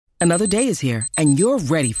Another day is here, and you're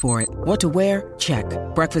ready for it. What to wear? Check.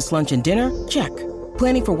 Breakfast, lunch, and dinner? Check.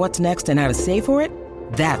 Planning for what's next and how to save for it?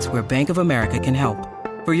 That's where Bank of America can help.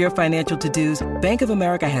 For your financial to-dos, Bank of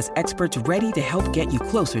America has experts ready to help get you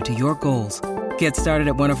closer to your goals. Get started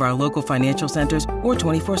at one of our local financial centers or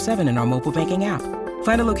 24/7 in our mobile banking app.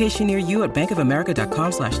 Find a location near you at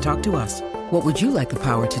bankofamerica.com/talktous. What would you like the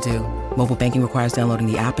power to do? Mobile banking requires downloading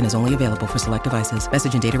the app and is only available for select devices.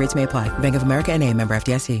 Message and data rates may apply. Bank of America N.A., member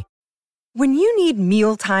FDIC. When you need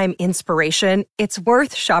mealtime inspiration, it's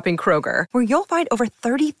worth shopping Kroger, where you'll find over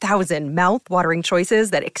 30,000 mouth-watering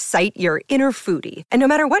choices that excite your inner foodie. And no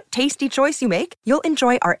matter what tasty choice you make, you'll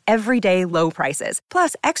enjoy our everyday low prices,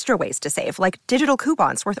 plus extra ways to save, like digital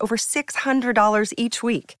coupons worth over $600 each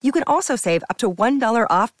week. You can also save up to $1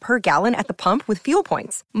 off per gallon at the pump with fuel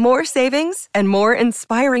points. More savings and more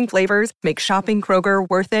inspiring flavors make shopping Kroger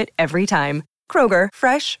worth it every time. Kroger,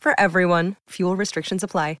 fresh for everyone. Fuel restrictions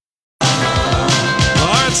apply.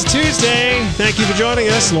 It's Tuesday. Thank you for joining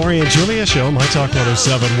us. Lori and Julia Show, My Talk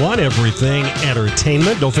 107.1, Everything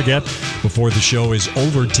Entertainment. Don't forget, before the show is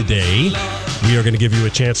over today, we are going to give you a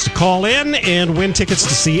chance to call in and win tickets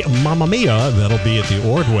to see Mamma Mia. That'll be at the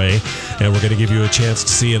Ordway. And we're going to give you a chance to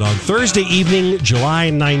see it on Thursday evening, July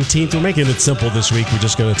 19th. We're making it simple this week. We're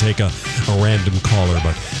just going to take a random caller,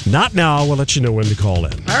 but not now. We'll let you know when to call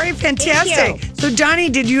in. All right, fantastic. So, Johnny,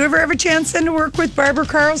 did you ever have a chance then to work with Barbara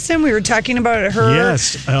Carlson? We were talking about her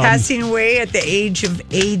passing away at the age of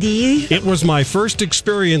 80. It was my first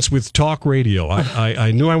experience with talk radio.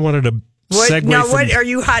 I knew I wanted to segue now, from... what are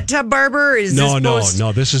you, Hot Tub Barber? Or is No.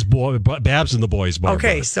 This is Babs and the Boys Barber.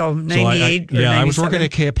 Okay, so 98 or 97. I was working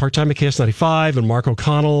at part-time at KS95, and Mark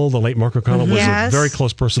O'Connell, the late Mark O'Connell, was a very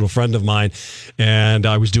close personal friend of mine, and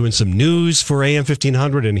I was doing some news for AM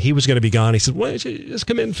 1500, and he was going to be gone. He said, "Well, just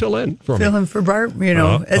come in and fill in for me." Fill in for Barb,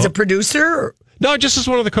 as a producer? Or? No, just as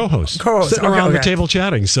one of the co-hosts. Sitting around the table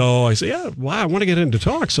chatting. So I said, I want to get into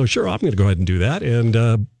talk. So sure, I'm going to go ahead and do that. And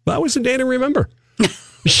that was a day to remember.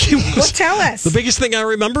 Tell us. The biggest thing I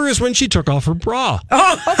remember is when she took off her bra.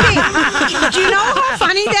 Oh, okay. Do you know how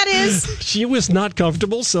funny that is? She was not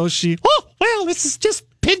comfortable, so this is just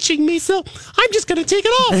pinching me, so I'm just going to take it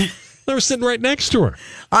off. I was sitting right next to her.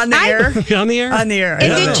 On the air? On the air. On the air.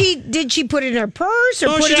 And did she put it in her purse or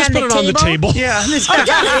no, put she it just on put it on the table? Yeah.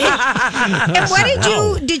 And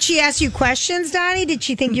what did she ask you questions, Donnie? Did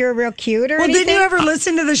she think you were real cute or anything? Did you ever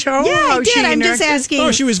listen to the show? Yeah, I did. I'm just asking.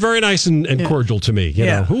 Oh, she was very nice and cordial to me. You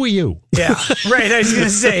know, who are you? Yeah, right. I was going to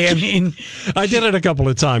say, I did it a couple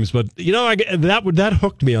of times, but that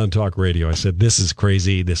hooked me on talk radio. I said, this is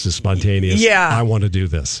crazy. This is spontaneous. Yeah. I want to do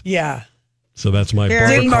this. Yeah. So that's my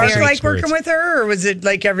Did Mark like experience. working with her, or was it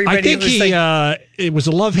like everybody? I think it was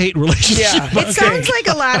a love-hate relationship. Yeah. It sounds like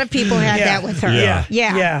a lot of people had that with her. Yeah.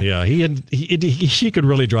 She could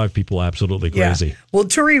really drive people absolutely crazy. Yeah. Well,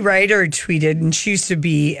 Tori Ryder tweeted, and she used to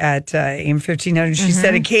be at AM 1500. She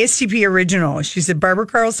said, a KSTP original. She said, Barbara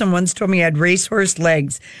Carlson once told me I had racehorse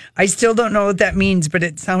legs. I still don't know what that means, but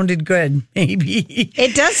it sounded good. Maybe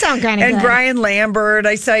it does sound kind of good. And Brian Lambert,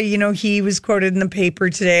 I saw, he was quoted in the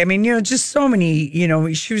paper today. I mean, just so many,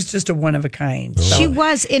 she was just a one of a kind. So. She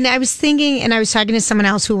was. And I was thinking, and I was talking to someone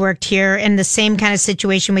else who worked here in the same kind of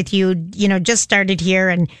situation with you, just started here.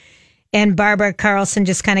 And Barbara Carlson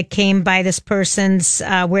just kind of came by this person's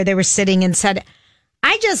where they were sitting and said,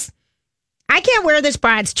 I can't wear this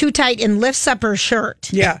bra. It's too tight, and lifts up her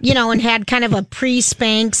shirt. Yeah. And had kind of a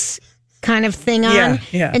pre-Spanx kind of thing on.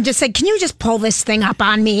 Yeah. And just said, can you just pull this thing up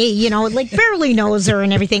on me? Barely knows her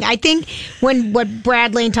and everything. I think what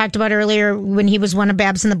Brad Lane talked about earlier when he was one of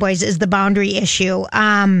Babs and the Boys is the boundary issue.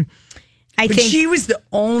 I think she was the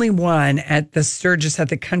only one at the Sturgis at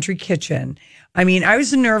the Country Kitchen. I mean, I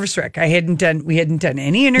was a nervous wreck. We hadn't done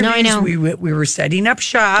any interviews. No, I know. We were setting up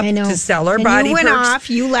shop to sell our body you went perks. off.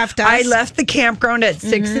 You left us. I left the campground at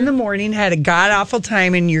 6 in the morning, had a god-awful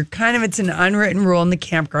time, and it's an unwritten rule in the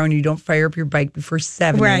campground. You don't fire up your bike before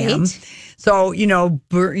 7 a.m. So,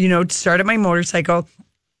 started my motorcycle,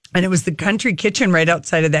 and it was the Country Kitchen right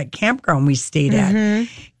outside of that campground we stayed at.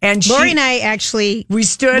 And Lori and I actually... We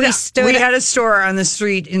had a store on the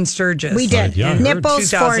street in Sturgis. We did. Nipples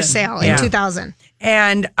 2000. for sale in 2000.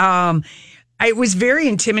 And it was very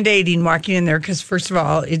intimidating walking in there because, first of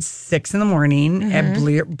all, it's 6 in the morning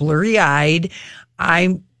and blurry-eyed.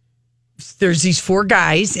 There's these 4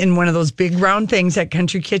 guys in one of those big round things at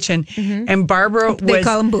Country Kitchen, and Barbara they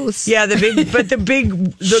call them booths. Yeah,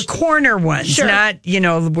 the corner ones, not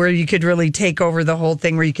where you could really take over the whole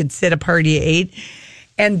thing, where you could sit a party of 8.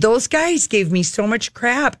 And those guys gave me so much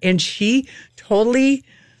crap, and she totally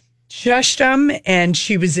shushed them, and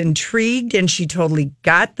she was intrigued, and she totally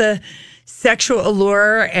got the sexual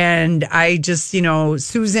allure. And I just,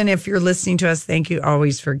 Susan, if you're listening to us, thank you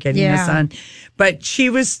always for getting this on. But she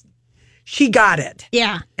got it.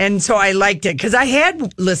 Yeah. And so I liked it because I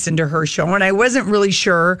had listened to her show and I wasn't really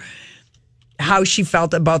sure how she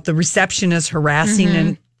felt about the receptionist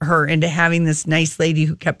harassing her into having this nice lady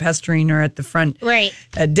who kept pestering her at the front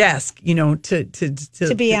desk,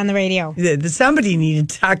 to be on the radio. Somebody needed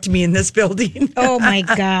to talk to me in this building. Oh my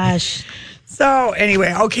gosh. So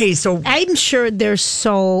anyway, okay, so I'm sure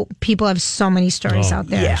people have so many stories out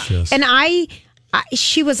there. Yes. And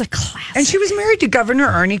she was a classic. And she was married to Governor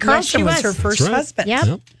Arnie Carlson, was her first husband.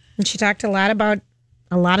 Yep. And she talked a lot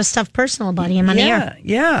of stuff personal about him on the air.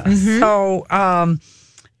 Yeah. So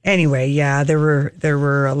anyway, there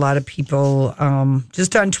were a lot of people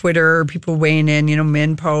just on Twitter, people weighing in,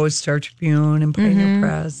 MinnPost, Star Tribune, and Pioneer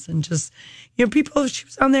Press, and just people. She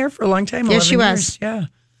was on there for a long time. Yes, she years. was. Yeah.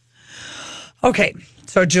 Okay.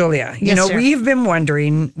 So, Julia, sir. we've been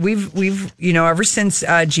wondering, we've ever since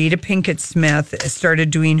Jada Pinkett Smith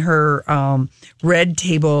started doing her Red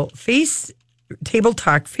Table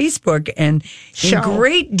Talk Facebook and in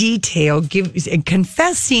great detail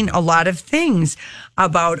confessing a lot of things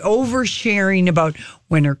about oversharing, about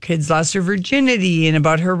when her kids lost her virginity and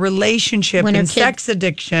about her relationship and sex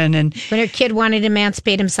addiction, and when her kid wanted to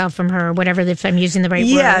emancipate himself from her, whatever, if I'm using the right word.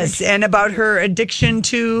 Yes, and about her addiction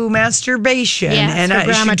to masturbation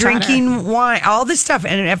and drinking wine, all this stuff.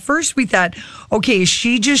 And at first we thought, okay, is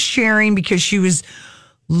she just sharing because she was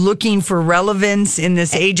looking for relevance in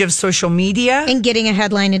this age of social media? And getting a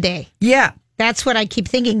headline a day. Yeah. That's what I keep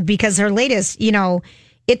thinking, because her latest,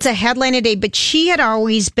 it's a headline a day, but she had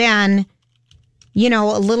always been,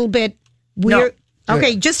 a little bit weird. No,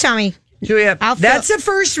 okay, just tell me. Julia, that's the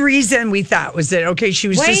first reason we thought was that, okay, she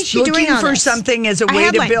was just looking for something as a way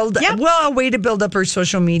headline. to build, a way to build up her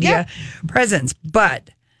social media presence. But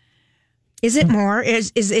is it more?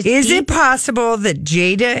 Is it possible that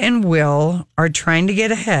Jada and Will are trying to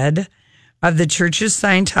get ahead of the Church's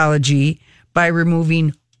Scientology by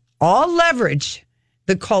removing all leverage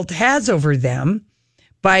the cult has over them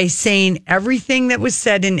by saying everything that was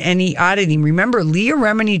said in any auditing? Remember, Leah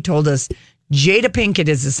Remini told us Jada Pinkett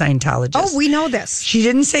is a Scientologist. Oh, we know this. She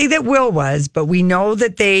didn't say that Will was, but we know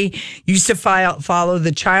that they used to follow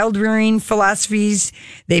the child rearing philosophies.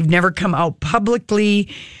 They've never come out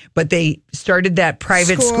publicly, but they started that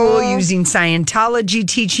private school using Scientology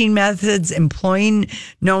teaching methods, employing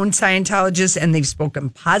known Scientologists, and they've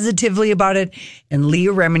spoken positively about it. And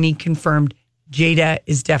Leah Remini confirmed Jada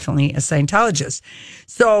is definitely a Scientologist.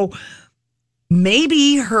 So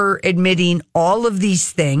maybe her admitting all of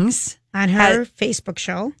these things on her Facebook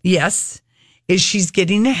show, yes, is she's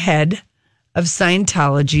getting ahead of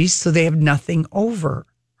Scientology so they have nothing over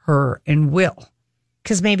her and Will.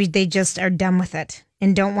 Because maybe they just are done with it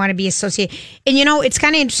and don't want to be associated. And it's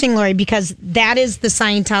kind of interesting, Lori, because that is the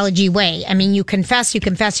Scientology way. I mean, you confess. In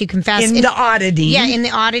the auditing. Yeah, in the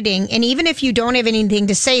auditing. And even if you don't have anything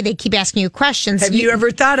to say, they keep asking you questions. Have you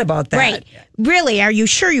ever thought about that? Right. Really? Are you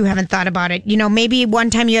sure you haven't thought about it? Maybe one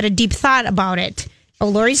time you had a deep thought about it. Oh,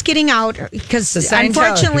 Lori's getting out because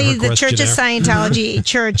unfortunately the Church of Scientology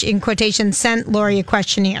Church in quotation sent Lori a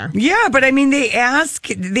questionnaire. Yeah, but I mean they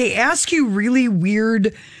ask you really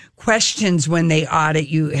weird questions when they audit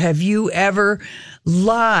you. Have you ever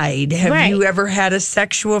lied? Have you ever had a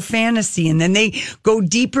sexual fantasy? And then they go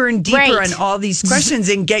deeper and deeper on all these questions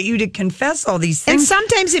and get you to confess all these things. And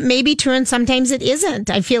sometimes it may be true and sometimes it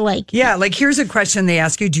isn't, I feel like. Yeah, like here's a question they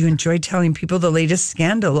ask you. Do you enjoy telling people the latest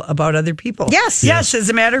scandal about other people? Yes. Yes,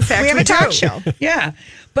 as a matter of fact, we have a talk show. Yeah.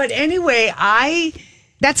 But anyway,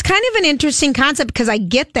 that's kind of an interesting concept because I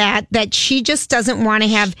get that she just doesn't want to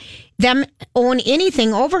have them own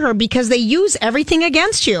anything over her because they use everything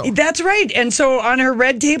against you. That's right. And so on her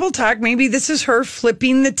Red Table Talk, maybe this is her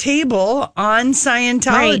flipping the table on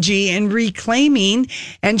Scientology and reclaiming.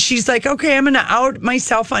 And she's like, okay, I'm going to out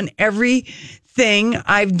myself on everything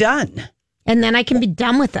I've done. And then I can be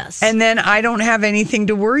done with this. And then I don't have anything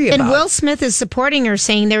to worry about. And Will Smith is supporting her,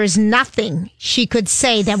 saying there is nothing she could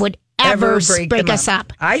say that would ever break us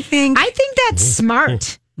up. I think that's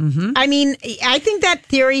smart. Mm-hmm. I mean, I think that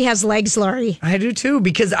theory has legs, Lori. I do too,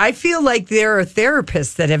 because I feel like there are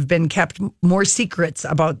therapists that have been kept more secrets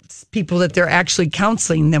about people that they're actually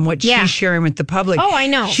counseling than what she's sharing with the public. Oh, I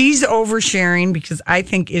know. She's oversharing because I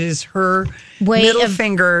think it is her middle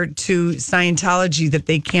finger to Scientology that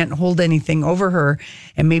they can't hold anything over her.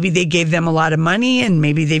 And maybe they gave them a lot of money and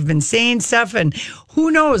maybe they've been saying stuff and Who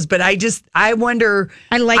knows? But I wonder.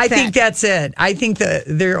 I think that's it. I think that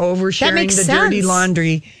they're oversharing the dirty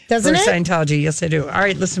laundry Doesn't for it? Scientology. Yes, I do. All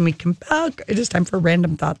right, listen, we come back. It is time for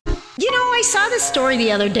Random Thought. I saw this story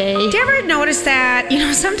the other day. Did you ever notice that?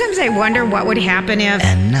 Sometimes I wonder what would happen if...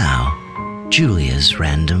 And now, Julia's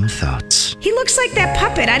Random Thoughts. He looks like that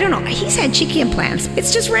puppet. I don't know. He's had cheeky implants.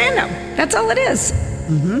 It's just random. That's all it is.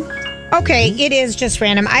 Okay, it is just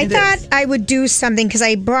random. I thought I would do something because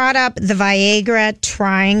I brought up the Viagra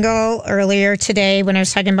Triangle earlier today when I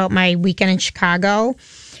was talking about my weekend in Chicago.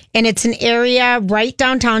 And it's an area right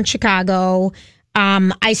downtown Chicago.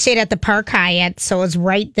 I stayed at the Park Hyatt, so it's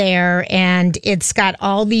right there. And it's got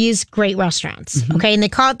all these great restaurants. Okay, and they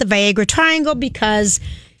call it the Viagra Triangle because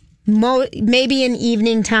maybe in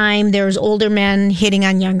evening time, there's older men hitting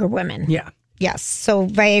on younger women. Yeah. Yes, so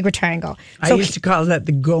Viagra Triangle. I used to call that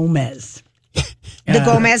the Gomez. The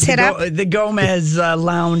Gomez hit up? The Gomez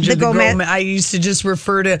lounge. The Gomez. I used to just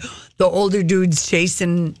refer to the older dudes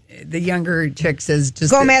chasing the younger chicks as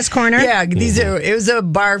just Gomez corner? Yeah, it was a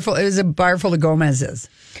bar full of Gomezes.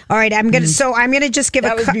 All right, I'm gonna just give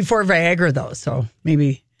That was before Viagra though, so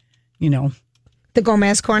maybe, the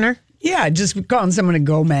Gomez corner. Yeah, just calling someone a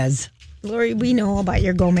Gomez. Lori, we know about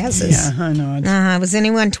your Gomez's. Yeah, I know. Was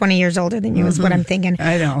anyone 20 years older than you is what I'm thinking.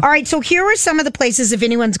 I know. All right, so here are some of the places if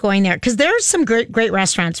anyone's going there, because there's some great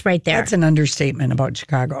restaurants right there. That's an understatement about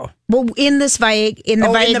Chicago. Well, in the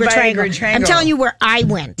Viagra Triangle. I'm telling you where I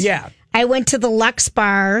went. Yeah. I went to the Lux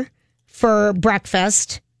Bar for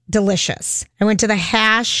breakfast. Delicious. I went to the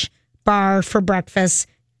Hash Bar for breakfast.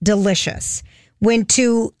 Delicious. Went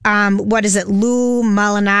to, Lou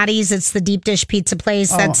Malinati's. It's the deep dish pizza place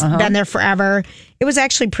that's been there forever. It was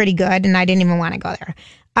actually pretty good, and I didn't even want to go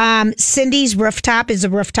there. Cindy's Rooftop is a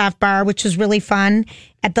rooftop bar, which was really fun.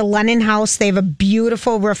 At the Lennon House, they have a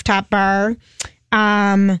beautiful rooftop bar.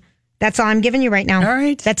 That's all I'm giving you right now. All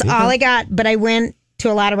right. That's all I got, but I went to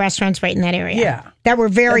a lot of restaurants right in that area. Yeah. That were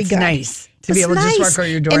very good. Nice. To be able to just walk out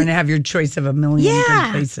your door and have your choice of a million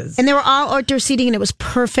different places. And they were all outdoor seating, and it was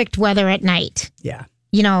perfect weather at night. Yeah.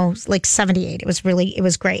 Like 78. It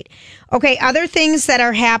was great. Okay, other things that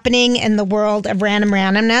are happening in the world of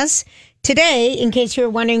randomness. Today, in case you were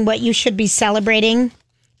wondering what you should be celebrating,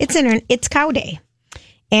 it's Cow Day.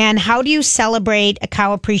 And how do you celebrate a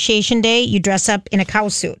Cow Appreciation Day? You dress up in a cow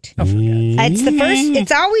suit. Oh,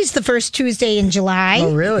 it's always the first Tuesday in July.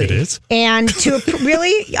 Oh, really? It is? And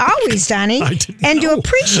really, always, Donnie. And to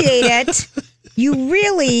appreciate it, you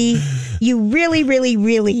really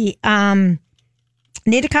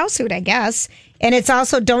need a cow suit, I guess. And it's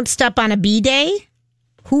also Don't Step on a Bee Day.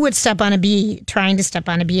 Who would step on a bee, trying to step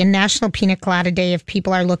on a bee? And National Pina Colada Day if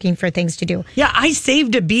people are looking for things to do. Yeah, I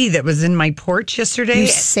saved a bee that was in my porch yesterday. You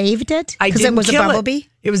saved it? I Because it was a bumblebee?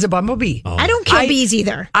 It was a bumblebee. I don't kill bees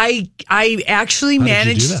either. I actually How did you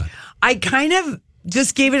managed. do that? I kind of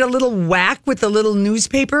just gave it a little whack with a little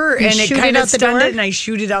newspaper, and it shoot kind it of out the stunned door? it, and I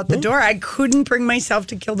shoot it out the door. I couldn't bring myself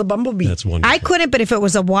to kill the bumblebee. That's wonderful. I couldn't, but if it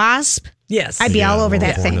was a wasp, Yes. I'd be all over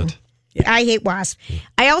that thing. hornet. I hate wasps.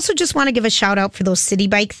 I also just want to give a shout out for those city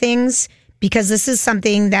bike things, because this is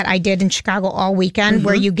something that I did in Chicago all weekend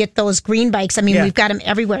where you get those green bikes. I mean, we've got them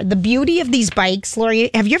everywhere. The beauty of these bikes, Lori,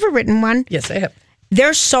 have you ever ridden one? Yes, I have.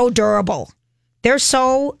 They're so durable.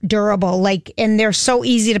 And they're so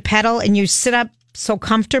easy to pedal, and you sit up so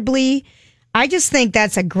comfortably. I just think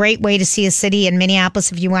that's a great way to see a city in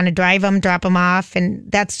Minneapolis if you want to drive them, drop them off.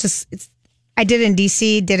 And that's just, I did it in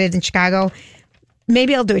DC, did it in Chicago.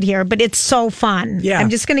 Maybe I'll do it here, but it's so fun. Yeah. I'm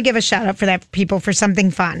just going to give a shout out for that, people, for something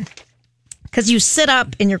fun. Because you sit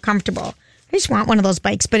up and you're comfortable. I just want one of those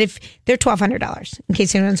bikes, but if they're $1,200, in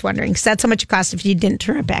case anyone's wondering, because that's how much it costs if you didn't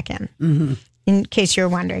turn it back in. Mm-hmm. In case you're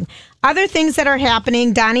wondering. Other things that are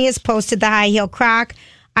happening, Donnie has posted the high heel croc.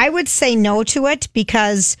 I would say no to it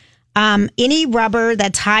because any rubber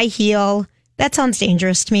that's high heel, that sounds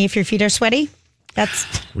dangerous to me if your feet are sweaty.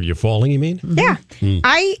 Were you falling, you mean? Yeah.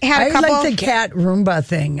 I had a couple. I like the cat Roomba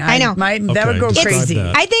thing. I know. That would go Describe crazy.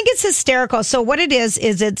 that. I think it's hysterical. So what it is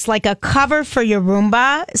it's like a cover for your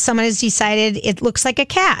Roomba. Someone has decided it looks like a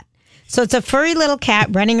cat. So it's a furry little cat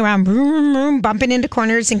running around, vroom, vroom, bumping into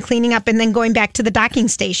corners and cleaning up and then going back to the docking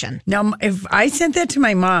station. Now, if I sent that to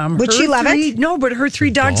my mom, Would she love it? No, but her 3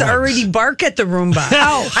 dogs already bark at the Roomba.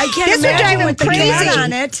 I can't This would drive imagine them with the cat crazy.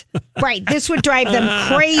 on it. Right. This would drive them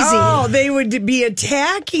crazy. Oh, they would be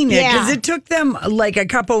attacking it Yeah. because it took them like a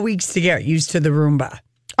couple weeks to get used to the Roomba.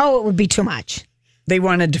 Oh, it would be too much. They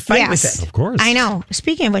wanted to fight with Yes. it. Of course. I know.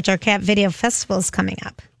 Speaking of which, our Cat Video Festival is coming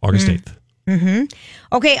up. August 8th.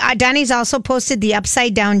 Okay, Donnie's also posted the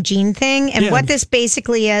upside down jean thing. And what this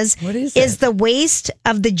basically is What is the waist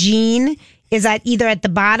of the jean is either at the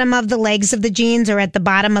bottom of the legs of the jeans or at the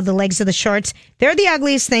bottom of the legs of the shorts. They're the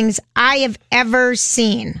ugliest things I have ever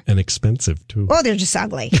seen. And expensive, too. Oh, they're just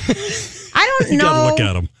ugly. I don't You know. gotta look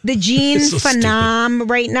at 'em. The jean So phenom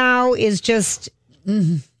right now is just,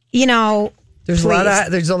 you know, There's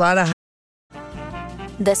a lot of.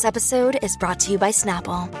 This episode is brought to you by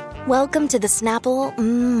Snapple. Welcome to the Snapple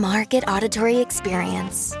Market Auditory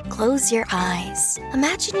Experience. Close your eyes.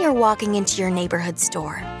 Imagine you're walking into your neighborhood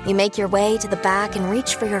store. You make your way to the back and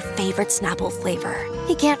reach for your favorite Snapple flavor.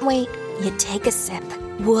 You can't wait. You take a sip.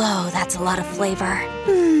 Whoa, that's a lot of flavor.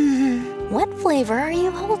 What flavor are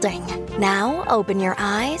you holding? Now open your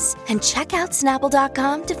eyes and check out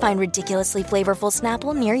Snapple.com to find ridiculously flavorful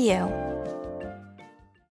Snapple near you.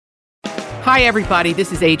 Hi, everybody.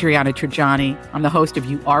 This is Adriana Trajani. I'm the host of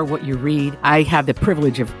You Are What You Read. I have the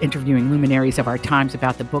privilege of interviewing luminaries of our times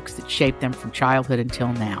about the books that shaped them from childhood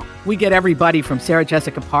until now. We get everybody from Sarah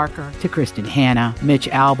Jessica Parker to Kristen Hanna, Mitch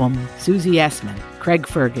Albom, Susie Essman, Craig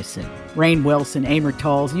Ferguson, Rainn Wilson, Amor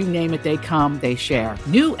Tolls, you name it, they come, they share.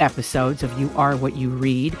 New episodes of You Are What You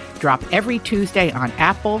Read drop every Tuesday on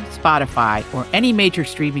Apple, Spotify, or any major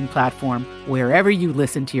streaming platform wherever you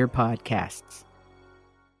listen to your podcasts.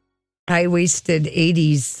 High-waisted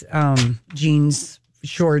 80s jeans,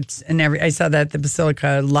 shorts, and I saw that at the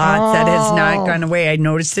Basilica lots. That has not gone away. I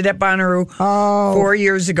noticed it at Bonnaroo 4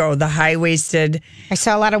 years ago, the high-waisted. I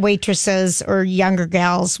saw a lot of waitresses or younger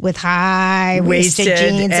gals with high-waisted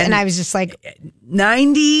jeans, and I was just like...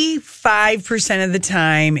 95% of the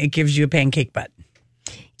time, it gives you a pancake butt.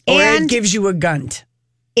 Or it gives you a gunt.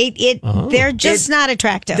 They're just not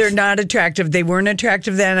attractive. They're not attractive. They weren't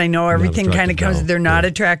attractive then. I know everything kind of comes. They're not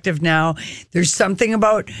attractive now. There's something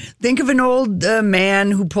about. Think of an old man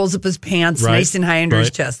who pulls up his pants nice and high under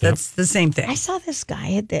his chest. That's the same thing. I saw this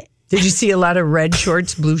guy at the. Did you see a lot of red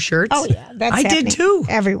shorts, blue shirts? Oh yeah, I did too.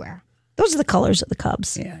 Everywhere. Those are the colors of the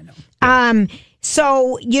Cubs. Yeah, I know.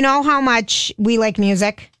 So you know how much we like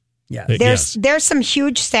music. Yes. There's some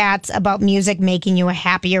huge stats about music making you a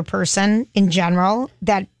happier person in general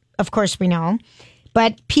that, of course, we know.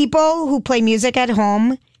 But people who play music at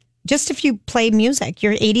home, just if you play music,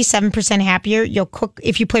 you're 87% happier. You'll cook.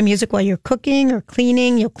 If you play music while you're cooking or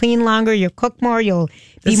cleaning, you'll clean longer, you'll cook more, you'll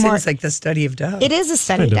be more. This seems like the study of Dove. It is a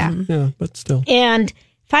study of Dove. Yeah, but still. And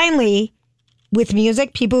finally, with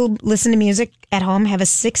music, people who listen to music at home have a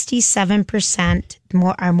 67%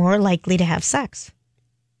 are more likely to have sex.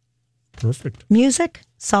 Perfect. Music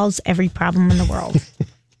solves every problem in the world.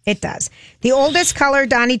 It does. The oldest color,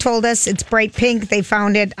 Donnie told us, it's bright pink. They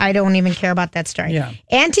found it. I don't even care about that story. Yeah.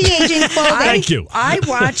 Anti-aging clothing. Thank you. I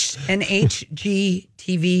watched an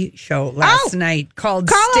HGTV show last night called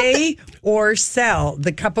Stay or Sell.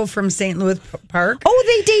 The couple from St. Louis Park. Oh,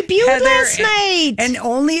 they debuted last night. And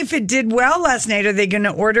only if it did well last night are they going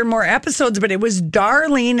to order more episodes. But it was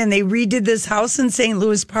darling, and they redid this house in St.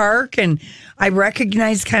 Louis Park, and I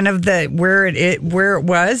recognized kind of where it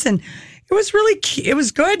was, and it was really it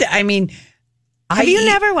was good. I mean, have you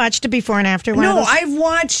never watched a before and after one? No, of those? I've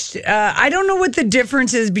watched. I don't know what the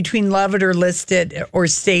difference is between Love It or List It or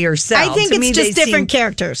Stay or Sell. I think it's just different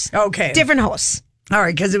characters. Okay, different hosts. All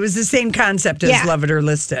right, because it was the same concept as Love It or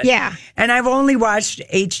List It. Yeah. And I've only watched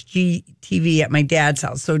HGTV at my dad's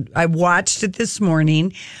house. So I watched it this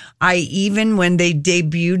morning. Even when they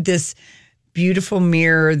debuted this beautiful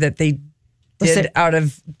mirror that they did out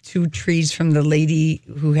of two trees from the lady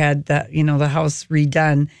who had the house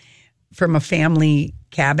redone from a family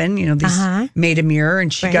cabin, they made a mirror,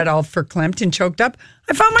 and she got all verklempt and choked up.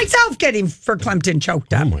 I found myself getting verklempt and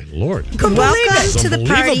choked up. Oh, my Lord. Welcome to the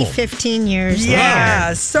party 15 years later.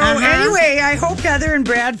 Yeah. So anyway, I hope Heather and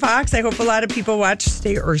Brad Fox, I hope a lot of people watch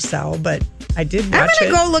Stay or Sell, but I did watch it. I'm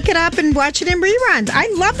going to go look it up and watch it in reruns.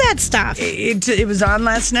 I love that stuff. It was on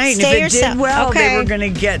last night. Stay and if it did well, okay. they were going to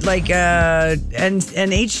get and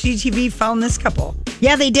HGTV found this couple.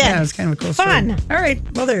 Yeah, they did. Yeah, it was kind of a cool story. Fun. All right.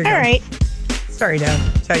 Well, there you go. All right. Sorry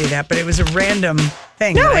to tell you that, but it was a random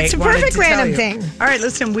thing. No, it's a perfect random thing. All right,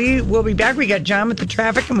 listen, we will be back. We got John with the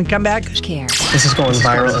traffic, and we come back. Care. This is going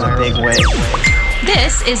viral in a big way.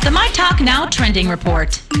 This is the My Talk Now trending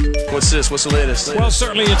report. What's this? What's the latest? Well,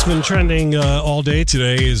 certainly it's been trending all day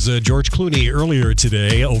today. Is George Clooney earlier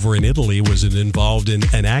today over in Italy was involved in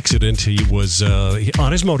an accident. He was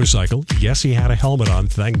on his motorcycle. Yes, he had a helmet on.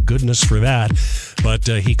 Thank goodness for that. But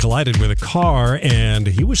he collided with a car, and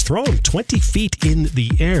he was thrown 20 feet in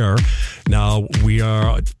the air. Now, we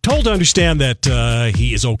are told to understand that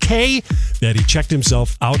he is okay, that he checked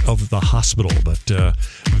himself out of the hospital. But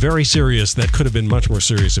very serious. That could have been much more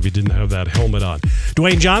serious if he didn't have that helmet on.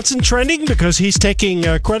 Dwayne Johnson trending because he's taking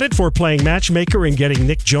credit for playing matchmaker and getting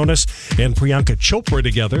Nick Jonas and Priyanka Chopra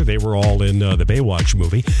together. They were all in the Baywatch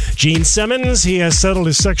movie. Gene Simmons, he has settled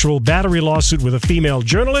his sexual battery lawsuit with a female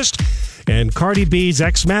journalist. And Cardi B's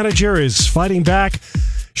ex-manager is fighting back.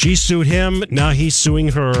 She sued him. Now he's suing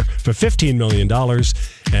her for $15 million.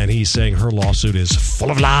 And he's saying her lawsuit is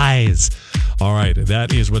full of lies. All right,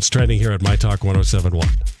 that is what's trending here at My Talk 107.1.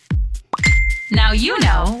 Now you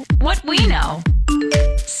know what we know.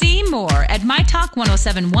 See more at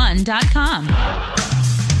mytalk1071.com.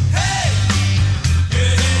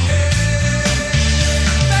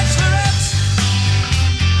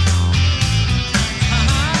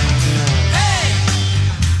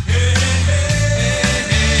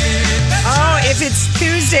 If it's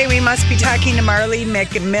Tuesday, we must be talking to Marlee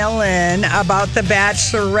McMillan about The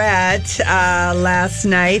Bachelorette last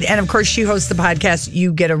night. And of course, she hosts the podcast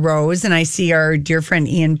You Get a Rose. And I see our dear friend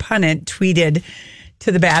Ian Punnett tweeted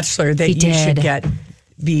to The Bachelor that you should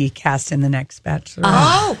be cast in the next Bachelor.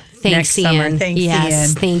 Oh, thanks, Ian. Summer. Thanks, yes, Ian.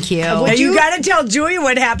 Thank you. Now, you got to tell Julie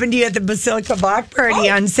what happened to you at the Basilica Block Party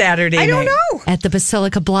on Saturday night. I don't know. At the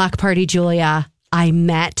Basilica Block Party, Julia, I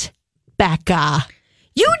met Becca.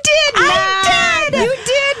 You did not. I did. You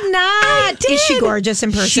did not. I did. Is she gorgeous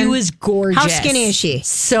in person? She was gorgeous. How skinny is she?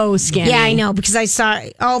 So skinny. Yeah, I know, because I saw,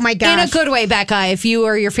 oh my gosh. In a good way, Becca. If you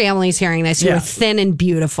or your family's hearing this, you were thin and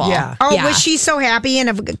beautiful. Yeah. Oh, was she so happy? And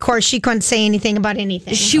of course, she couldn't say anything about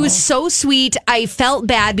anything. She was so sweet. I felt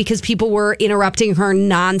bad because people were interrupting her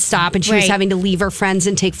nonstop, and she was having to leave her friends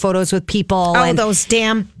and take photos with people. Oh, and those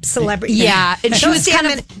damn celebrities. Yeah, and she was kind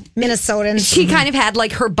of Minnesotans. She kind of had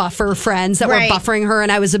like her buffer friends that were buffering her,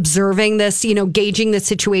 and I was observing this, gauging the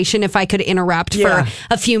situation if I could interrupt for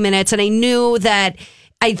a few minutes, and I knew that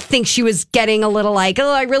I think she was getting a little like,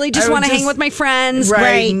 oh, I really just want to hang with my friends,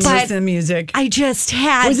 right? But listen to music. I just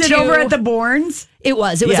had. Was it over at the Bournes? It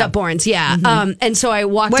was at Bournes, yeah. Mm-hmm. And so I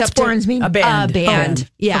walked What's up to Bournes mean? a band.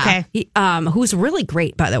 Yeah. Okay. Who's really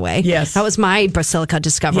great, by the way. Yes. That was my Basilica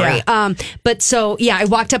discovery. Yeah. But so, yeah, I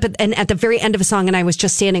walked up at the very end of a song, and I was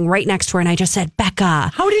just standing right next to her, and I just said,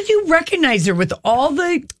 Becca. How did you recognize her with all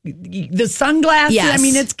the sunglasses? Yes. I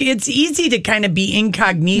mean, it's easy to kind of be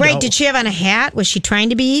incognito. Right. Did she have on a hat? Was she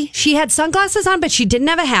trying to be? She had sunglasses on, but she didn't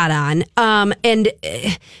have a hat on. And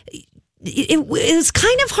it was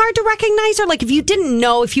kind of hard to recognize her. Like, if you didn't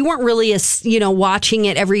know, if you weren't really, watching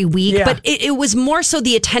it every week, but it was more so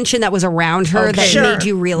the attention that was around her that made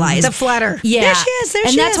you realize. The flutter. Yeah. There she is.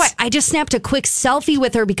 And that's why I just snapped a quick selfie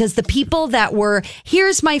with her, because the people that were,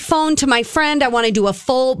 here's my phone to my friend, I want to do a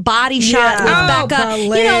full body shot with Becca.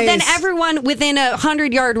 Then everyone within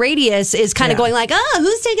 100-yard radius is kind of going like, oh,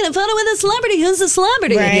 who's taking a photo with a celebrity? Who's a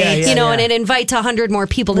celebrity? Right. And it invites 100 more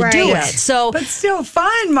people to do it. So, but still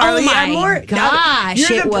fun, Marlee. Oh my gosh,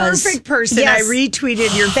 you're the perfect person. Yes. I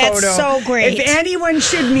retweeted your That's photo. so great. If anyone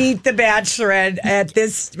should meet the Bachelorette at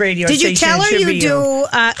this radio Did station, you tell her you do?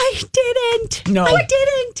 I didn't. No. I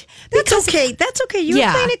didn't. That's okay. That's okay.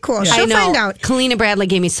 You're playing it cool. She'll I know. find out. Kalina Bradley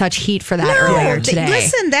gave me such heat for that earlier today.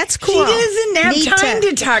 Listen, that's cool. She doesn't have time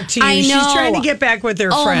to talk to you. I know. She's trying to get back with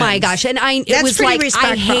her friends. Oh my gosh. And it was like,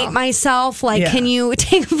 I hate myself. Like, can you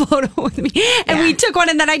take a photo with me? And we took one,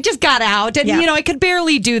 and then I just got out. And, I could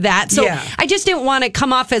barely do that. So I just didn't want to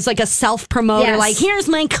come off as like a self-promoter. Like, here's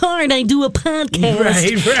my card. I do a podcast.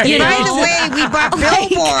 Right. By the way, we bought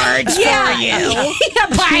billboards for you.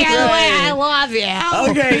 By the way, I love you.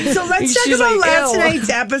 Okay, so let's talk about last night's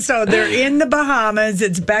episode. They're in the Bahamas.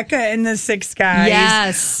 It's Becca and the six guys.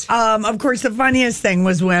 Yes. Of course, the funniest thing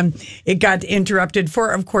was when it got interrupted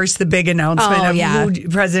for, of course, the big announcement of who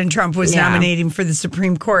President Trump was nominating for the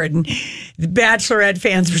Supreme Court. And the Bachelorette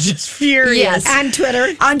fans were just furious. On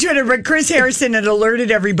Twitter. But Chris Harrison had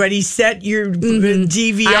alerted everybody, set your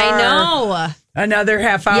DVR. I know. Another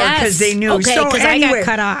half hour because they knew. Okay, so because anyway, I got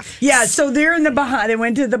cut off. Yeah, so they're in the Bahamas. They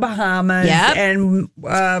went to the Bahamas. Yep. And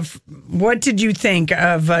what did you think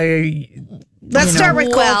of? Let's start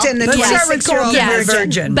with Colton. Let's start with Colton, the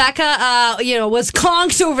virgin. Becca, was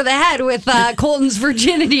conked over the head with Colton's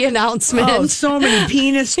virginity announcement. Oh, so many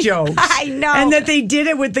penis jokes. I know. And that they did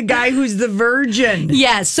it with the guy who's the virgin.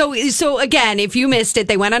 Yes. So again, if you missed it,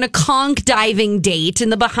 they went on a conch diving date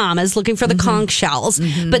in the Bahamas looking for the conch shells.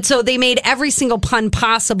 But so they made every single pun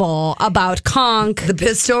possible about conch. The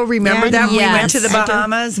pistol, remember that when we went to the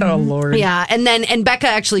Bahamas? Oh, Lord. Yeah. And Becca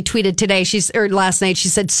actually tweeted today, last night, she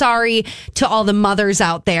said, sorry to all all the mothers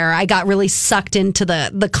out there. I got really sucked into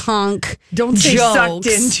the conch. Don't say jokes. sucked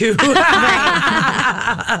into.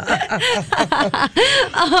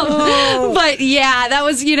 But yeah, that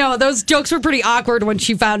was, those jokes were pretty awkward when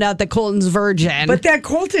she found out that Colton's virgin. But that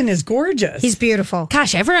Colton is gorgeous. He's beautiful.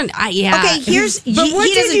 Gosh, everyone, yeah. Okay, here's, But what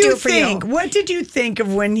he did doesn't you do it for think? you. What did you think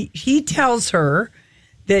of when he tells her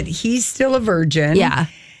that he's still a virgin? Yeah.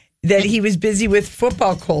 That he was busy with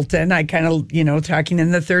football, Colton. I kind of, talking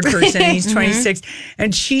in the third person. He's 26.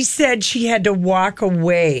 And she said she had to walk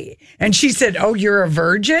away. And she said, "Oh, you're a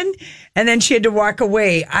virgin?" And then she had to walk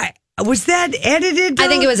away. Was that edited? I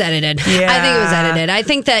think it was edited. Yeah. I think it was edited. I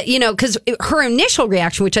think that, because her initial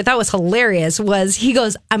reaction, which I thought was hilarious, was he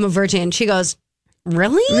goes, "I'm a virgin." She goes,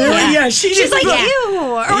 "Really?" Yeah. She's like, "Ew,"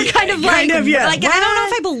 or kind of like, I don't know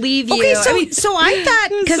if I believe you. Okay, so I thought,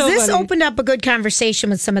 because this opened up a good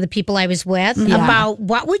conversation with some of the people I was with about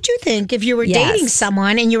what would you think if you were dating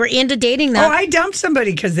someone and you were into dating them. Oh, I dumped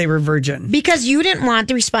somebody because they were virgin. Because you didn't want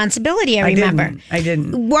the responsibility, I remember. I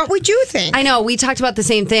didn't. What would you think? I know, we talked about the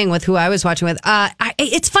same thing with who I was watching with.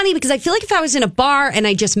 It's funny because I feel like if I was in a bar and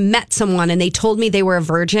I just met someone and they told me they were a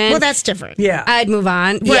virgin. Well, that's different. Yeah. I'd move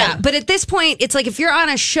on. Right. Yeah. But at this point, it's like if you're on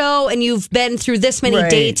a show and you've been through this many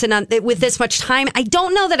dates and with this much time, I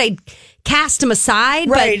don't know that I'd cast him aside,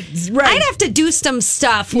 but I'd have to do some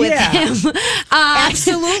stuff with him.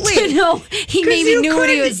 Absolutely. He maybe knew what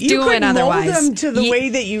he was doing otherwise. You could mold them to the way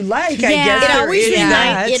that you like, I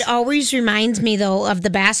guess. It always reminds me, though, of the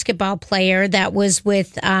basketball player that was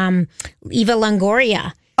with Eva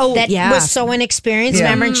Longoria. That was so inexperienced.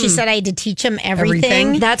 Remember, and she said I had to teach him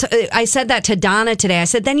everything. I said that to Donna today. I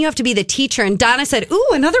said, then you have to be the teacher. And Donna said, ooh,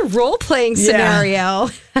 another role-playing scenario.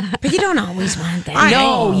 But you don't always want that.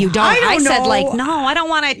 No, you don't. I said, no, I don't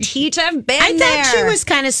want to teach. I've been there. I thought she was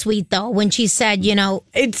kind of sweet, though, when she said,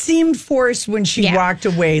 It seemed forced when she walked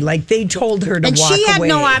away. Like, they told her to walk away. And she had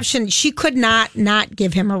no option. She could not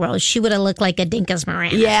give him a rose. She would have looked like a Dinkus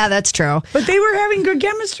Moran. Yeah, that's true. But they were having good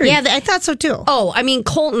chemistry. Yeah, I thought so, too. Oh, I mean,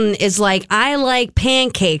 Colton is like, I like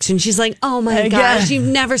pancakes. And she's like, oh, my gosh, you've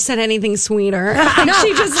never said anything sweeter.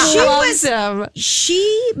 She just loves him.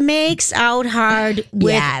 She makes out hard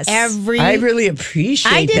with every... I really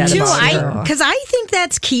appreciate that. I did, too. Because I think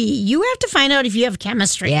that's key. You have to find out if you have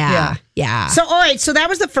chemistry. Yeah. So, all right. So that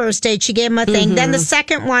was the first date. She gave him a thing. Mm-hmm. Then the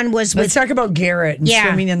second one was with... Let's talk about Garrett and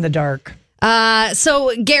swimming in the dark.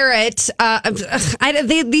 So Garrett,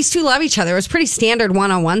 these two love each other. It was pretty standard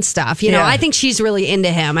one-on-one stuff. I think she's really into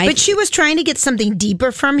him. But she was trying to get something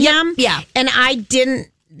deeper from him. Yeah. And I didn't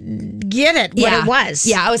get it, what it was.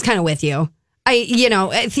 Yeah, I was kind of with you.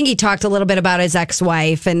 I think he talked a little bit about his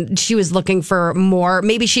ex-wife and she was looking for more.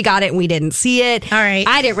 Maybe she got it and we didn't see it. All right.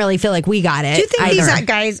 I didn't really feel like we got it. Do you think these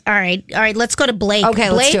guys, all right, let's go to Blake. Okay,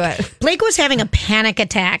 let's do it. Blake was having a panic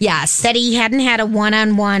attack. Yes. That he hadn't had a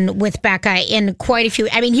one-on-one with Becca in quite a few,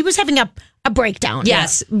 he was having a breakdown.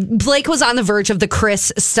 Yes. Blake was on the verge of the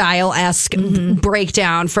Chris Style-esque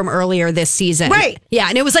breakdown from earlier this season. Right. Yeah.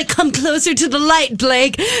 And it was like, come closer to the light,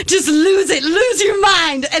 Blake. Just lose it. Lose your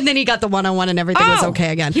mind. And then he got the one-on-one and everything was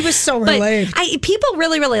okay again. He was so relieved. People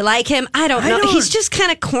really, really like him. I don't know. He's just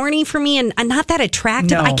kind of corny for me and not that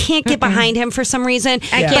attractive. No. I can't get behind him for some reason.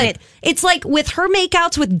 I get it. It's like with her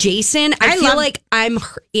makeouts with Jason, I feel like I'm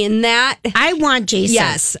in that. I want Jason.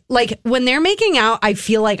 Yes. Like when they're making out, I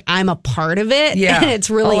feel like I'm a part of it. Yeah. And it's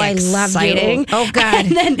really exciting. I love you. Oh, God.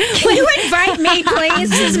 And then, can you invite me,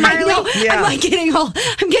 please, Marley? I'm getting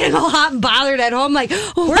all hot and bothered at home. Like,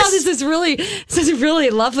 wow, this is really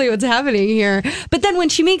lovely what's happening here. But then when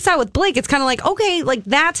she makes out with Blake, it's kind of like, okay, like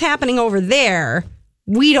that's happening over there.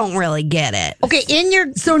 We don't really get it. Okay,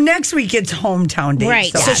 so next week it's hometown dates.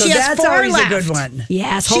 Right. So she has that's 4 always left. a good one.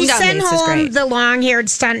 Yes, she sent home the long-haired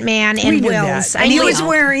stuntman and Wills. And he was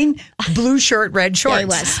wearing blue shirt, red shorts. Yeah, he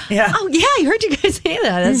was. Yeah. Oh, yeah, I heard you guys say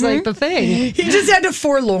that. That's like the thing. He just had to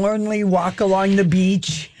forlornly walk along the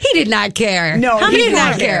beach. He did not care. No, he did did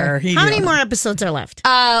not care. How many more episodes are left?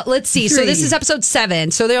 Let's see. 3. So this is episode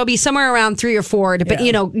 7. So there'll be somewhere around 3 or 4,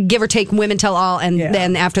 give or take, women tell all, and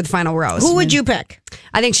then after the final rose. Who would you pick?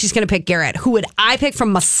 I think she's going to pick Garrett. Who would I pick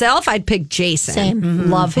from myself? I'd pick Jason. Same.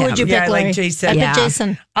 Mm-hmm. Love him. Who would you pick, I Larry? like Jason. I pick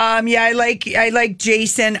Jason. I like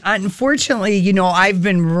Jason. Unfortunately, I've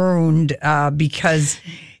been ruined because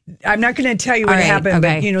I'm not going to tell you what happened,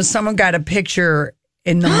 but someone got a picture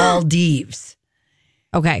in the Maldives.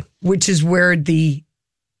 Okay. Which is where the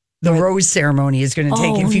rose ceremony is going to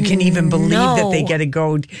take, if you can even believe that they get to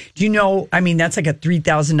go. Do you know, that's like a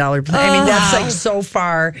 $3,000 plane. That's like so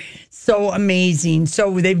far, so amazing.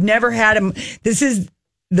 So they've never had him. This is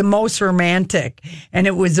the most romantic. And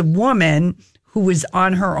it was a woman who was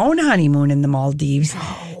on her own honeymoon in the Maldives.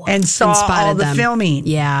 and saw all the filming.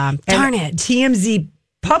 Yeah. Darn it. TMZ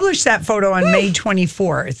published that photo on May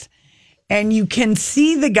 24th. And you can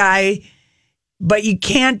see the guy, but you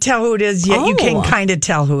can't tell who it is yet. You can kind of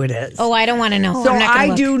tell who it is. Oh, I don't want to know. So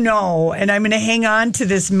I do know, and I'm going to hang on to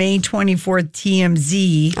this May 24th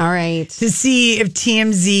TMZ. All right. To see if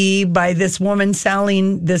TMZ, by this woman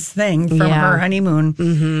selling this thing from her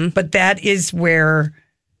honeymoon, but that is where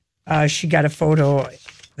she got a photo.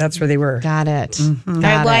 That's where they were. Got it. All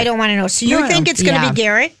right, well, I don't want to know. So you think it's going to be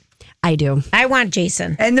Garrett? I do. I want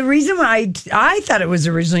Jason. And the reason why I thought it was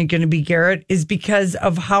originally going to be Garrett is because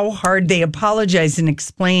of how hard they apologized and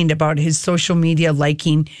explained about his social media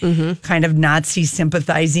liking kind of Nazi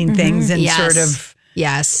sympathizing things and sort of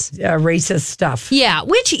racist stuff. Yeah,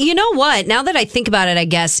 which, you know what? Now that I think about it, I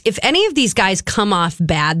guess, if any of these guys come off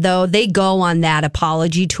bad, though, they go on that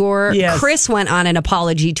apology tour. Yes. Chris went on an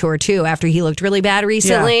apology tour, too, after he looked really bad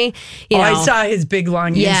recently. Yeah. I saw his big,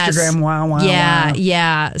 long Instagram. Wow.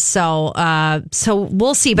 Yeah. So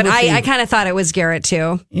we'll see. But I kind of thought it was Garrett,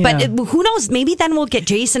 too. Yeah. But who knows? Maybe then we'll get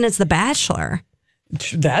Jason as the Bachelor.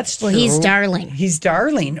 That's true. Well, he's darling. He's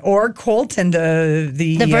darling. Or Colton, the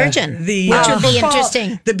virgin, which would be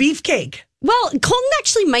interesting. The beefcake. Well, Colton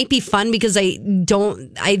actually might be fun because I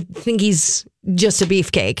think he's just a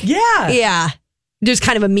beefcake. Yeah. Yeah. Just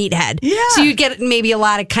kind of a meathead. Yeah. So you'd get maybe a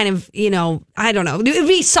lot of kind of, I don't know. It would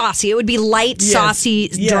be saucy. It would be light, saucy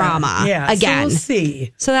drama. Yeah. Again. So we'll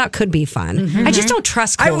see. So that could be fun. I just don't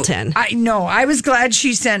trust Colton. I know. I was glad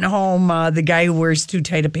she sent home the guy who wears too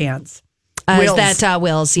tight of pants. Is that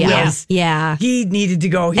Wills? Yeah. Wills. Yeah. He needed to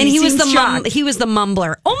go. He was the shocked.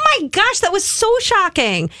 mumbler. Oh my gosh, that was so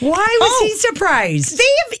shocking. Why was he surprised?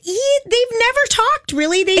 They've never talked,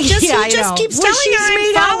 really. He just keeps telling she's her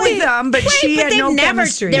made out with them, but she had no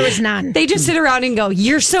chemistry. There was none. They just sit around and go,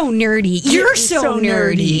 "You're so nerdy. You're so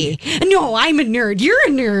nerdy. No, I'm a nerd. You're a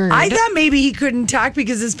nerd." I thought maybe he couldn't talk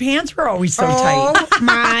because his pants were always so tight. Oh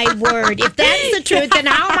my word! If that's the truth, then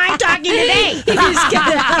how am I talking today?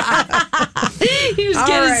 He was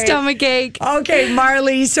getting stomach ache. Okay,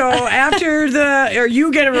 Marley. So after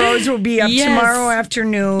you get a rose will be up tomorrow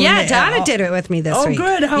afternoon. Yeah, Donna did it with me this week. Oh,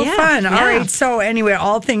 good. How fun. All right. So anyway,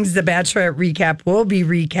 all things The Bachelorette recap will be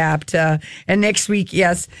recapped. And next week,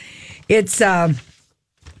 it's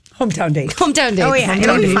Hometown Date. Hometown Date. Oh, yeah.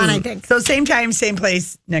 It'll be fun, I think. So same time, same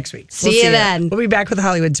place next week. See you then. We'll be back with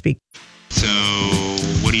Hollywood Speak. So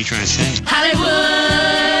what are you trying to say?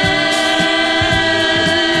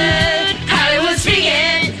 Hollywood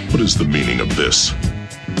speaking. What is the meaning of this?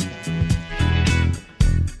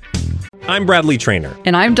 I'm Bradley Trainer.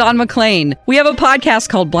 And I'm Don McClain. We have a podcast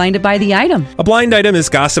called Blinded by the Item. A blind item is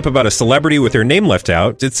gossip about a celebrity with their name left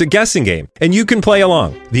out. It's a guessing game, and you can play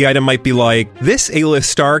along. The item might be like, this A-list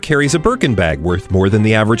star carries a Birkin bag worth more than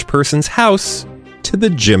the average person's house to the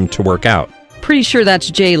gym to work out. Pretty sure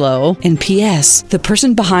that's J-Lo. And P.S. the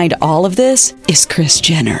person behind all of this is Kris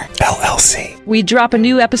Jenner, LLC. We drop a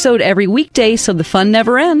new episode every weekday so the fun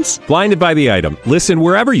never ends. Blinded by the Item. Listen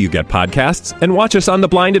wherever you get podcasts and watch us on the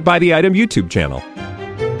Blinded by the Item YouTube channel.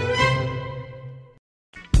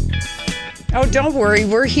 Oh, don't worry.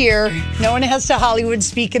 We're here. No one has to Hollywood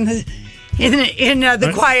speak in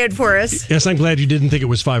the quiet for us. Yes, I'm glad you didn't think it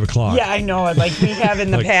was 5 o'clock. Yeah, I know it. Like we have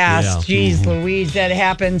in the past. Yeah. Jeez, Louise, that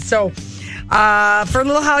happened. So, for a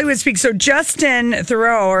little Hollywood speak, so Justin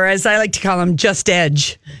Theroux, or as I like to call him, Just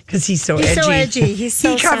Edge, because he's so edgy. He's so edgy. He's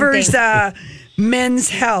so He covers Men's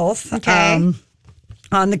Health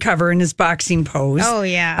on the cover in his boxing pose. Oh,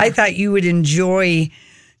 yeah. I thought you would enjoy,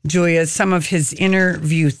 Julia, some of his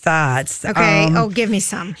interview thoughts. Okay. Give me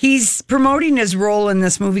some. He's promoting his role in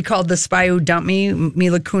this movie called The Spy Who Dumped Me,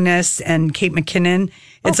 Mila Kunis and Kate McKinnon.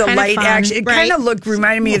 It's a light action. It kind of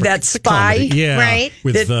reminded me of that Spy. Yeah. Right.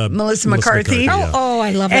 With Melissa McCarthy.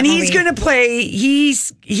 I love that and movie. he's going to play,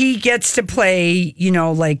 he gets to play,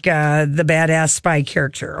 like the badass spy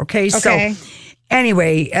character. Okay. So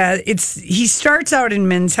anyway, he starts out in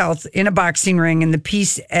Men's Health in a boxing ring, and the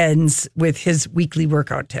piece ends with his weekly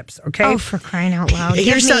workout tips. Okay. Oh, for crying out loud.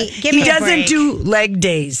 He doesn't do leg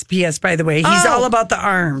days, P.S., by the way. He's all about the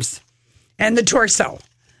arms and the torso.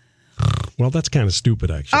 Well, that's kind of stupid,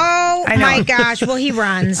 actually. Oh, my gosh. Well, he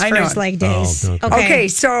runs for his leg days. Oh, okay,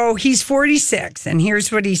 so he's 46, and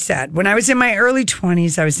here's what he said. When I was in my early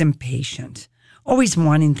 20s, I was impatient. always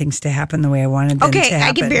wanting things to happen the way I wanted them to happen.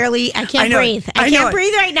 I can't breathe. I can't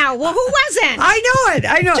breathe right now. Well, who wasn't? I know it.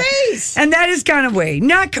 Jeez. And that has gone away.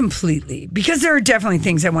 Not completely, because there are definitely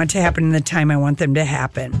things I want to happen in the time I want them to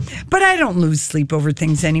happen. But I don't lose sleep over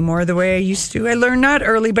things anymore the way I used to. I learn not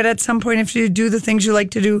early, but at some point, if you do the things you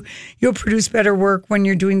like to do, you'll produce better work. When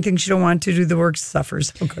you're doing things you don't want to do, the work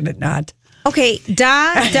suffers. How could it not? Okay, and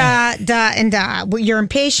da. You're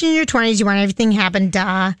impatient in your 20s. You want everything to happen,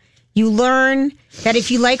 You learn that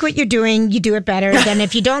if you like what you're doing, you do it better than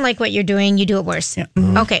if you don't like what you're doing, you do it worse. Yeah.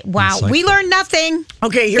 Okay, wow. We learned nothing.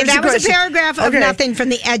 Okay, here's that the question. Was a paragraph of nothing from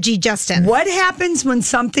the edgy Justin. What happens when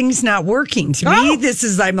something's not working? To me, this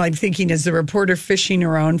is, I'm like thinking as the reporter fishing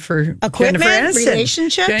around for equipment, Jennifer Aniston.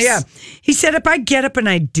 Relationships. Yeah. He said, if I get up and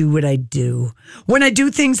I do what I do, when I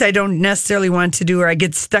do things I don't necessarily want to do, or I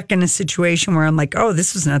get stuck in a situation where I'm like, oh,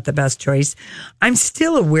 this was not the best choice, I'm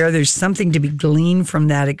still aware there's something to be gleaned from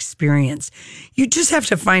that experience. You just have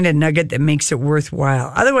to find a nugget that makes it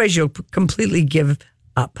worthwhile. Otherwise, you'll completely give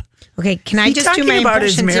up. Okay, can I just do my about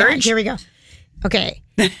his impressions? marriage? Here we go. Okay,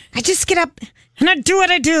 I just get up and I do what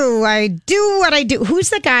I do. I do what I do. Who's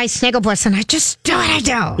the guy, Snagglepuss? And I just do what I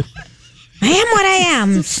do. I am what I am,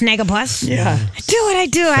 Snagglepuss. Yeah. I do what I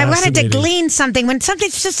do. I wanted to glean something. When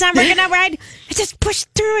something's just not working out right, I just push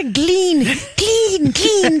through and glean. With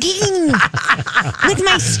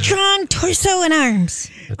my strong torso and arms.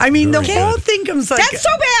 I mean, the whole thing comes like... That's so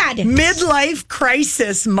bad! Midlife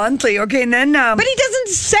crisis monthly. Okay, and then... but he doesn't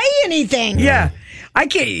say anything. Yeah. I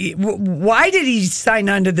can't... Why did he sign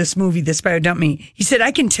on to this movie, The Spy Who Dumped Me? He said,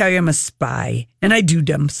 I can tell you I'm a spy, and I do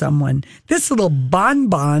dump someone. This little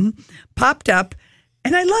bonbon popped up,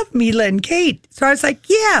 and I love Mila and Kate. So I was like,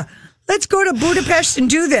 yeah, let's go to Budapest and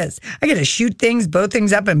do this. I got to shoot things, blow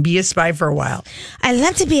things up, and be a spy for a while. I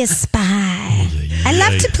love to be a spy. I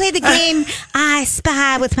love to play the game I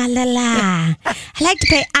Spy with my little eye. I like to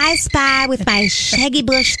play I Spy with my shaggy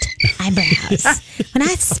bushed eyebrows. When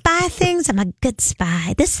I spy things, I'm a good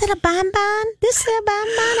spy. This little bonbon,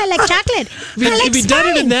 I like chocolate. If he'd done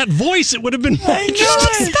it in that voice, it would have been more interesting. I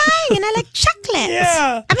like spying and I like chocolate.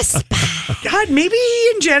 Yeah. I'm a spy. God, maybe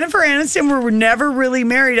he and Jennifer Aniston were never really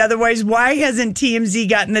married. Otherwise, why hasn't TMZ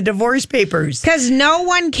gotten the divorce papers? Because no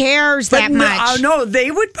one cares that much. No,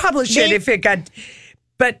 they would publish it if it got...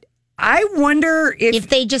 But I wonder if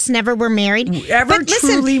they just never were married.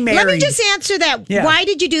 Truly married. Let me just answer that. Yeah. Why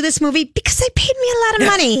did you do this movie? Because they paid me a lot of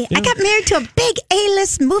money. I got married to a big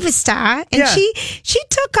A-list movie star, and she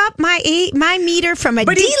took up my meter from a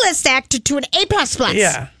D-list actor to an A++.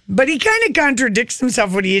 Yeah. But he kind of contradicts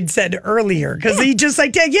himself what he had said earlier, because he just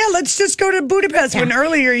like, let's just go to Budapest. When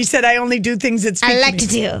earlier he said, I only do things that speak I like to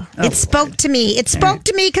do. Oh. It spoke to me. It spoke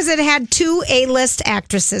to me because it had 2 A-list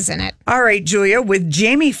actresses in it. All right, Julia, with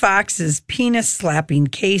Jamie Foxx's penis slapping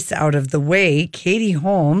case out of the way, Katie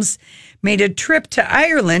Holmes made a trip to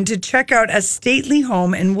Ireland to check out a stately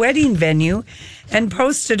home and wedding venue and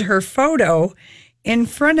posted her photo in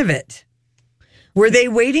front of it. Were they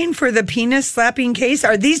waiting for the penis slapping case?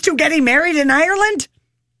 Are these two getting married in Ireland?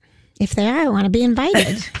 If they are, I want to be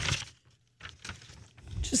invited.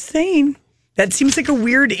 Just saying. That seems like a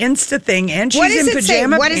weird Insta thing. And she's in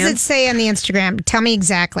pajama pants. What does it say on the Instagram? Tell me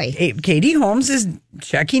exactly. Katie Holmes is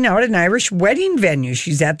checking out an Irish wedding venue.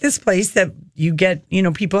 She's at this place that you get,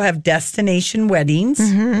 people have destination weddings.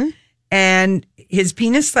 Mm-hmm. And his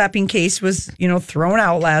penis slapping case was, thrown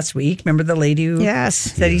out last week. Remember the lady who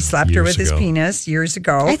said he slapped her with his penis years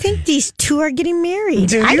ago? I think these two are getting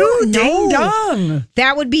married. I don't know. Ding dong.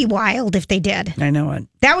 That would be wild if they did. I know it.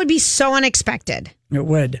 That would be so unexpected. It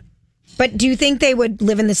would. But do you think they would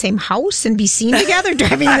live in the same house and be seen together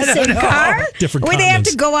driving the same car? Different Would they have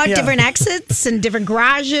to go out different exits and different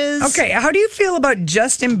garages? Okay, how do you feel about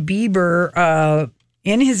Justin Bieber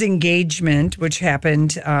in his engagement, which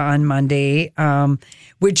happened on Monday,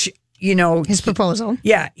 his proposal.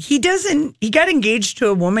 Yeah, he got engaged to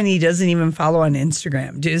a woman he doesn't even follow on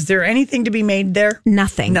Instagram. Is there anything to be made there?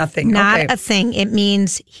 Nothing. Nothing. Not a thing. It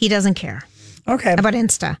means he doesn't care. Okay. About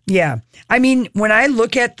Insta. Yeah. I mean, when I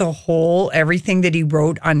look at everything that he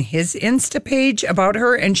wrote on his Insta page about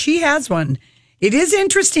her, and she has one, it is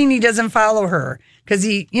interesting he doesn't follow her because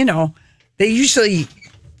they usually...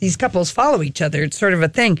 These couples follow each other. It's sort of a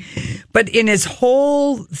thing. But in his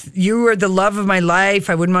whole, you are the love of my life.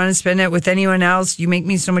 I wouldn't want to spend it with anyone else. You make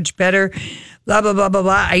me so much better. Blah, blah, blah, blah,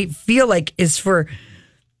 blah. I feel like it's for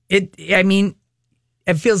it. I mean,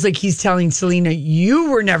 it feels like he's telling Selena, you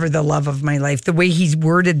were never the love of my life. The way he's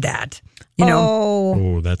worded that.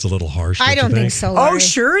 Oh, that's a little harsh. I don't think so, Lori. Oh,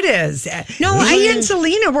 sure it is. No, he and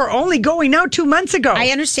Selena were only going out 2 months ago. I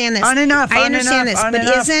understand this. On and off. I understand this.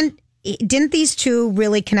 But didn't these two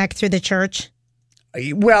really connect through the church?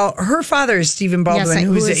 Well, her father is Stephen Baldwin, Yes,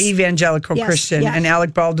 who's an evangelical Yes, Christian, yeah. and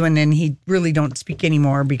Alec Baldwin, and he really don't speak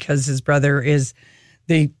anymore because his brother is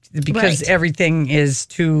because Right. everything is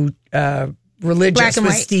too religious Black and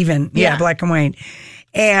with white. Stephen. Yeah. Black and white.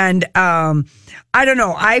 And I don't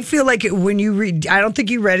know. I feel like when you read, I don't think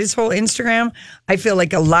you read his whole Instagram. I feel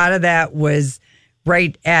like a lot of that was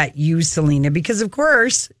right at you, Selena, because of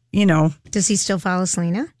course, you know. Does he still follow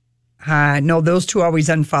Selena? No, those two always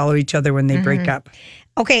unfollow each other when they break up.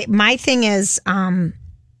 Okay, my thing is, I'm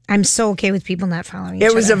so okay with people not following each It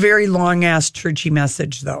other. was a very long ass churchy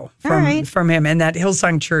message though right. from him, and that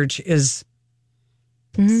Hillsong Church is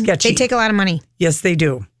sketchy. They take a lot of money. Yes, they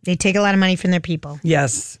do. They take a lot of money from their people.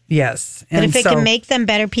 Yes. But if it can make them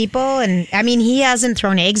better people, and I mean, he hasn't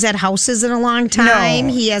thrown eggs at houses in a long time.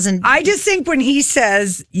 No. He hasn't. I just think when he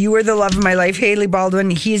says you were the love of my life, Haley Baldwin,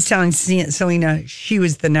 he's telling Selena she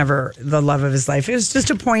was the love of his life. It was just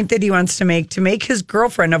a point that he wants to make his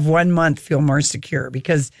girlfriend of 1 month feel more secure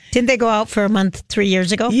because Didn't they go out for a month 3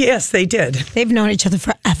 years ago? yes, they did. They've known each other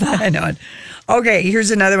forever. I know it. Okay, here's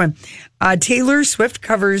another one. Taylor Swift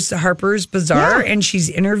covers Harper's Bazaar, and she's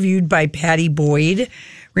interviewed by Patty Boyd.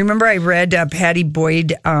 Remember, I read Patty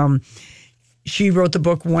Boyd. She wrote the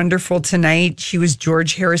book Wonderful Tonight. She was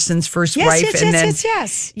George Harrison's first wife, and then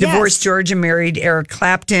divorced George and married Eric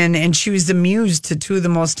Clapton. And she was the muse to two of the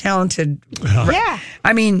most talented. Yeah,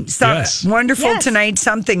 I mean, Wonderful Tonight,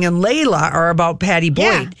 Something, and Layla are about Patty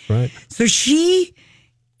Boyd. Yeah. Right. So she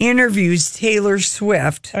interviews Taylor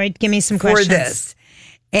Swift. All right, give me some for questions. this,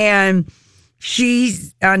 and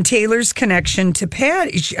she's on Taylor's connection to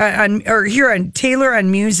Patty, on Taylor on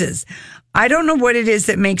Muses. I don't know what it is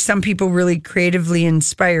that makes some people really creatively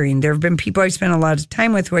inspiring. There have been people I spent a lot of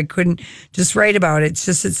time with who I couldn't just write about. It's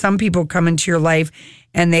just that some people come into your life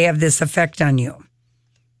and they have this effect on you.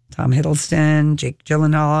 Tom Hiddleston, Jake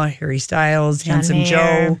Gyllenhaal, Harry Styles, Handsome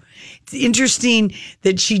Joe. It's interesting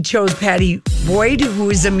that she chose Patty Boyd, who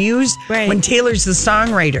is a muse, when Taylor's the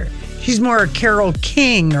songwriter. She's more a Carole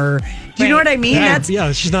King, or do you know what I mean?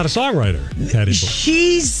 Yeah, she's not a songwriter, Patty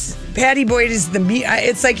Boyd. Patty Boyd is the.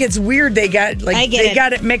 It's like it's weird. They got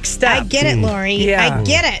got it mixed up. I get it, Lori. Yeah. I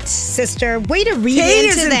get it, sister. Way to read Kay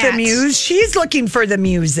into isn't that. the muse. She's looking for the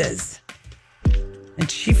muses. And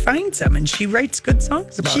she finds them, and she writes good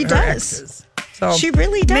songs about She her does. exes. So She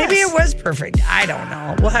really does. Maybe it was perfect. I don't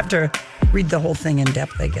know. We'll have to read the whole thing in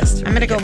depth, I guess. I'm going to go